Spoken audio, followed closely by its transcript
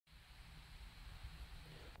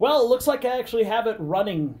Well, it looks like I actually have it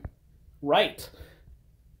running right.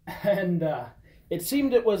 And it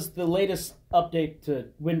seemed it was the latest update to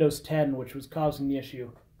Windows 10 which was causing the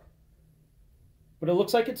issue. But it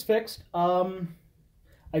looks like it's fixed.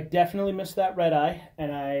 I definitely missed that red eye,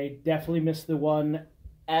 and I definitely missed the one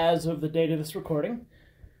as of the date of this recording.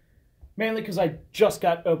 Mainly because I just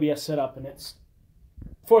got OBS set up and it's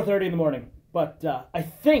 4:30 in the morning. But I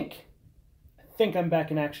think I'm back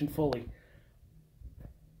in action fully.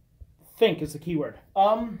 Think is the key word.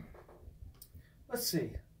 Let's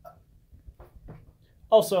see.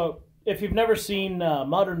 Also, if you've never seen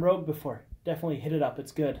Modern Rogue before, definitely hit it up.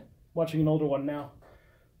 It's good. Watching an older one now.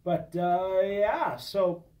 But yeah,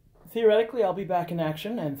 so theoretically I'll be back in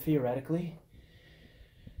action, and theoretically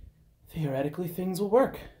things will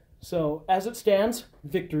work. So as it stands,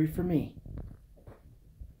 victory for me.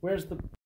 Where's the